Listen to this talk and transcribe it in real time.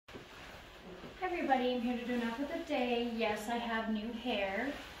everybody, I'm here to do an outfit of the day. Yes, I have new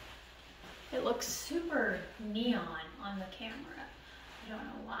hair. It looks super neon on the camera. I don't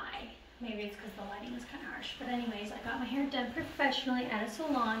know why. Maybe it's because the lighting is kind of harsh. But anyways, I got my hair done professionally at a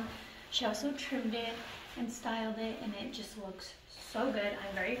salon. She also trimmed it and styled it, and it just looks so good.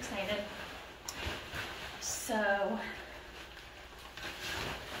 I'm very excited. So,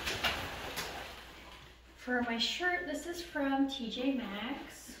 for my shirt, this is from TJ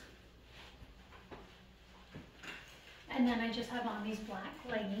Maxx. And then I just have on these black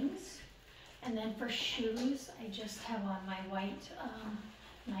leggings. And then for shoes, I just have on my white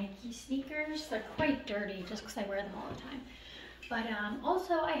Nike sneakers. They're quite dirty just because I wear them all the time. But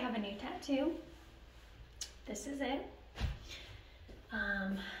also I have a new tattoo. This is it.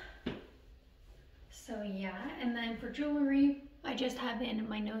 So yeah, and then for jewelry, I just have in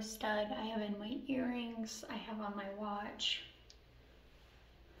my nose stud, I have in my earrings, I have on my watch.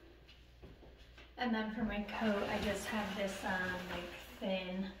 And then for my coat, I just have this like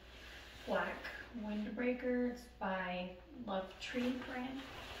thin black windbreaker. It's by Love Tree brand.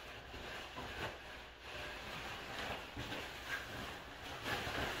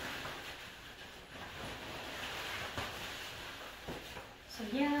 So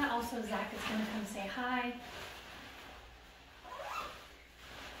yeah, also Zach is gonna come say hi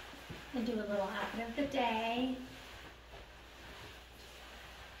and do a little outfit of the day.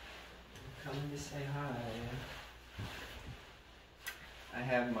 Coming to say hi. I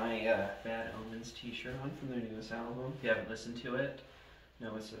have my Bad Omens t-shirt on from their newest album. If you haven't listened to it,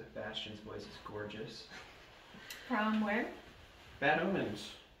 no, it's Bastion's voice is gorgeous. From where? Bad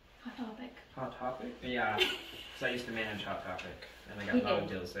Omens. Hot Topic. Hot Topic? Yeah, because I used to manage Hot Topic, and I got a lot of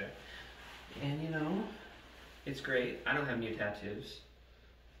deals there. And you know, it's great. I don't have new tattoos.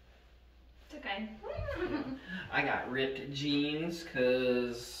 It's okay. I got ripped jeans,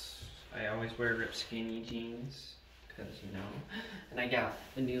 because I always wear ripped skinny jeans. Because, you know, and I got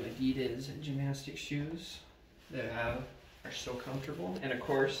the new Adidas gymnastic shoes that are so comfortable. And of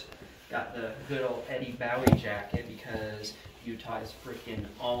course, got the good old Eddie Bowie jacket because Utah is freaking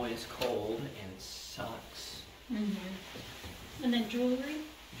always cold and it sucks. Mm-hmm. And then jewelry?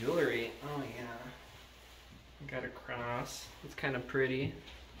 Jewelry, oh yeah. I got a cross. It's kind of pretty.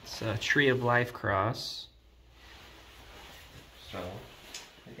 It's a Tree of Life cross. So,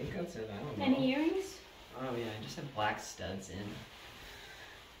 I think that's it. I don't know. Any earrings? Oh yeah, I just have black studs in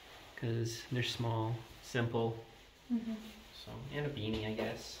because they're small, simple. Mm-hmm. So, and a beanie, I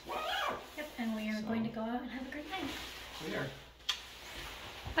guess. Yep, and we are going to go out and have a great night. We are.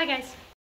 Bye guys.